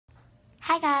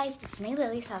Hi guys, it's me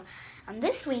Lily. So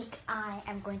this week I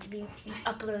am going to be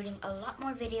uploading a lot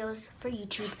more videos for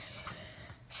YouTube.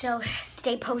 So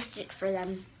stay posted for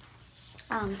them.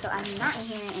 So I'm not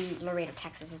here in Laredo,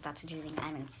 Texas, if that's what you think.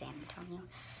 I'm in San Antonio.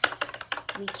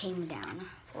 We came down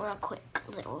for a quick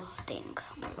little thing.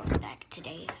 We're going back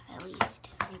today, at least.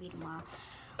 Maybe tomorrow.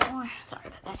 Or, sorry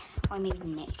about that. Or maybe the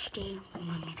next day. Or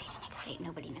maybe the next day.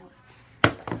 Nobody knows.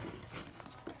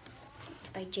 It's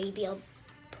by JBL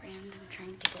brand. I'm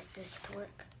trying to get this to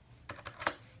work.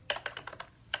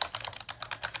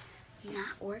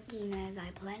 Not working as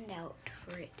I planned out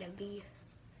for it to be.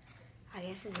 I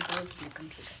guess it's a broken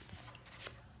computer.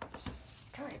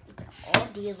 It's alright, we can all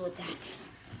deal with that.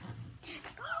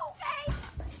 It's not okay,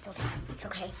 but it's okay. It's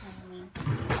okay. I mean,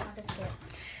 I'll just get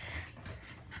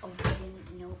a wooden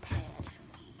notepad for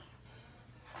me.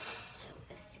 So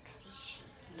a 60-sheet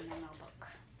memo book.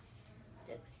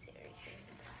 Looks very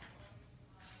good.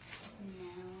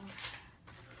 Now,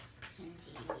 since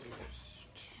I'll use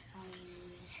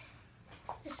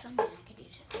this one. I could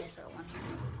use this little one here.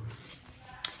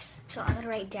 So I'm gonna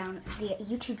write down the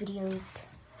YouTube videos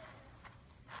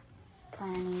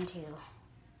planning to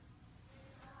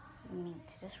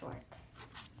make this work.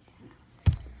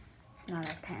 It's not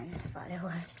a pen, I thought it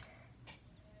was.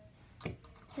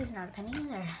 This is not a pen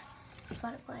either. I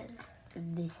thought it was.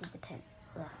 This is a pen.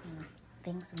 Ugh, I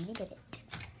think somebody bit it.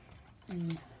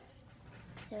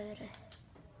 Third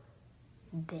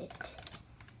bit.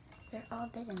 They're all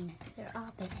bitten. They're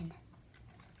all bitten.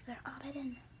 They're all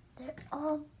bitten. They're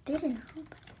all bitten.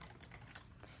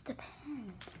 It's just a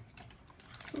pen.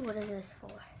 Ooh, what is this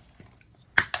for?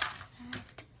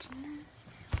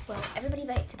 Well, everybody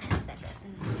bites a pen, I guess,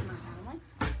 and not another one.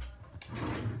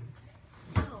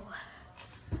 So,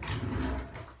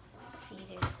 let's see,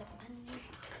 there's a pen here.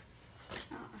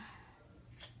 Oh,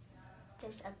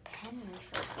 there's a pen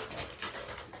refill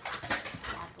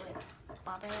tablet.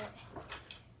 Bob it.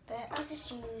 But I'll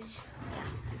just use,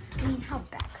 I mean, how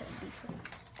bad could it be for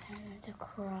pens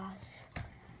across?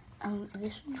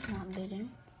 This one's not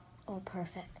bitten. Oh,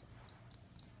 perfect.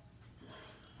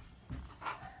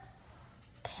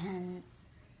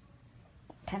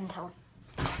 Pentel.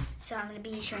 So I'm going to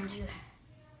be showing you,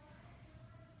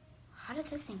 how did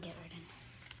this thing get written?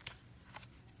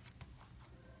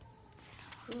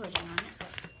 Who wrote it on it?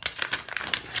 But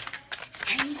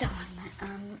I need that one.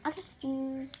 I'll just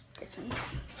use this one.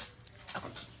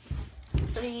 Okay.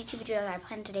 So the YouTube videos I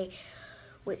planned today,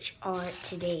 which are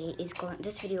today, is going.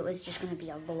 This video is just going to be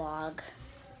a vlog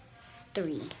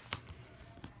 3.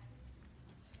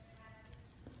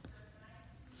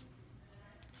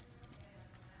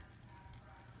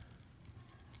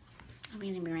 I'm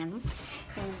going to be random.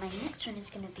 And my next one is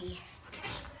going to be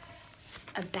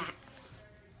a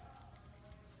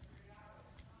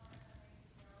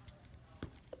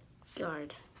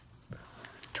backyard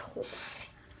tour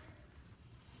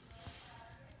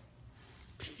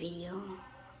video.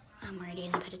 I'm already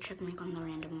in the pet truck. I'm going to go on the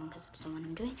random one because it's the one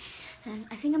I'm doing. And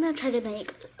I think I'm going to try to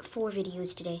make 4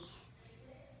 videos today.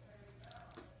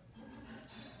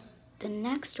 The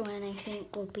next one I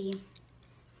think will be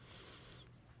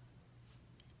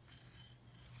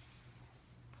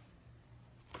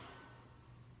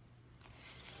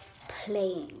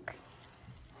playing.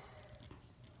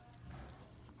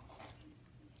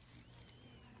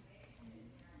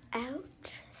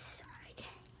 Outside.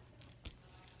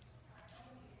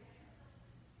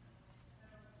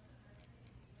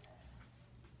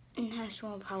 And this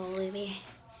one will probably be.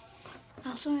 I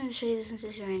also want to show you this since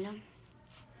it's random.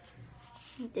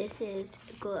 This is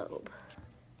a globe.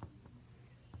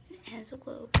 It has a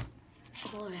globe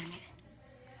all around it.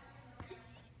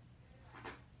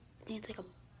 I think it's like a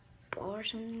ball or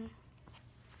something.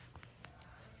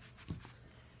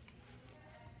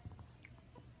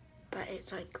 But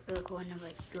it's like really cool and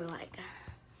like you're like,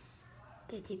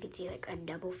 because you could see like a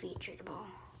double featured ball.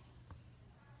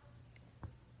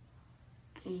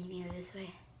 And you know this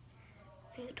way,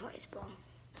 see the twice ball.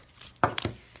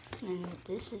 And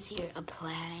this is here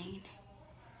applying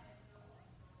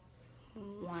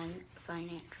one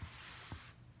financial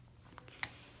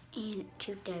in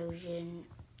 2000.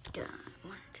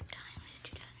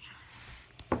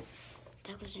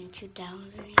 That was in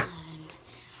 2011.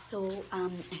 So I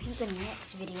think the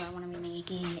next video I want to be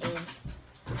making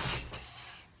is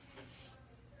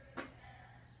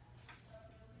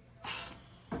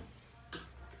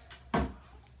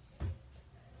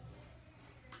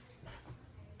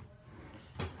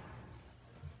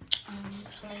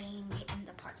playing in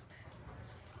the park.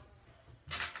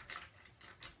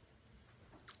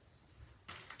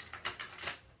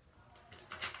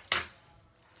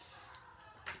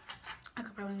 I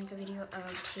could probably make a video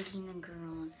of taking the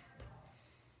girls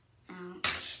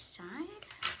outside.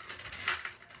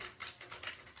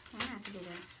 Yeah, I have to do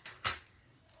that.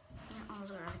 And all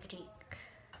the girls I could take.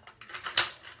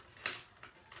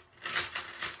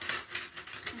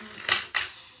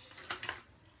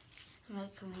 I'm going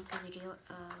to make a video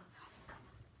of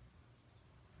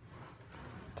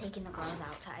taking the girls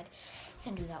outside. I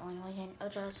can do that one.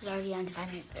 It's already on 5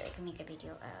 minutes, but I can make a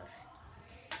video of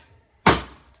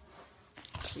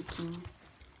taking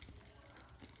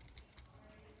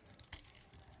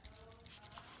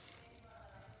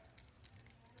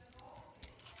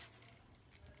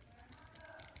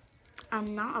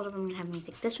not all of them have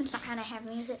music. This one's not gonna have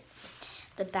music.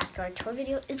 The backyard tour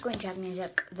video is going to have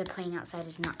music. The playing outside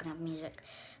is not gonna have music.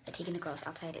 The taking the girls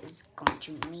outside is going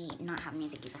to not have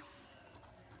music either.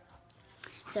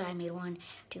 So I made 1,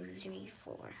 2, 3,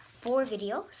 4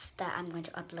 videos that I'm going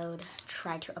to upload.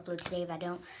 Try to upload today. If I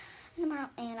don't, tomorrow.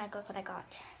 And I got what I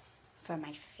got for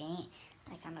my fan.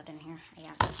 I found it in here. I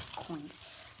got coins.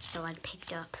 So I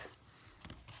picked up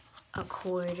a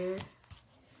quarter,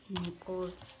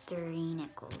 nickel, 3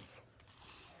 nickels.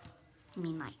 I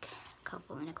mean, like a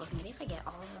couple of nickels. Maybe if I get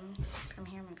all of them from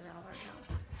here, maybe I'll work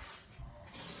out.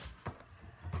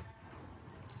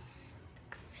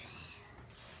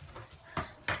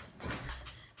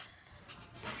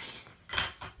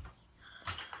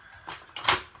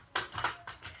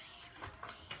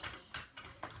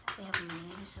 They have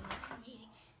money, so maybe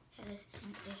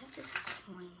they have this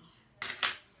coin.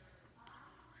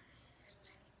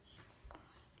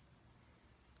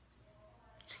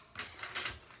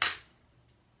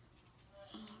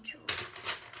 Angel.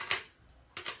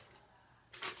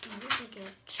 Maybe if I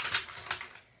get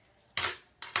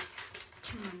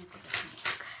 2 more nickels, I can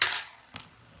make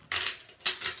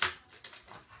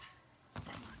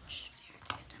that much.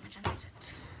 There, that much on it.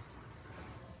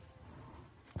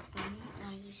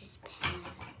 I'll use this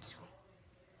pencil.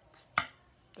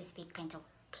 This big pencil.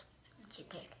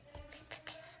 But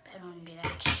I don't want to do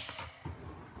that.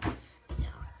 So,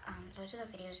 those are the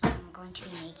videos I'm going to be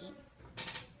making.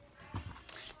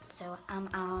 So,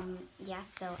 yeah,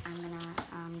 so I'm gonna,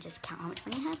 just count how much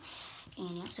money I have.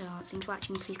 And yeah, so thanks for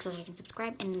watching. Please click like and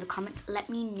subscribe. And in the comments, let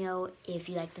me know if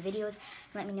you like the videos.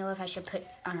 Let me know if I should put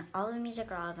on all of the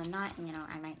music or all of them not. And, you know,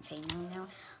 I might say no.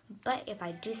 But if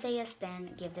I do say yes,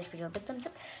 then give this video a big thumbs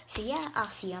up. So yeah, I'll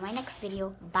see you on my next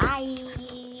video. Bye.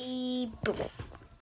 Boom.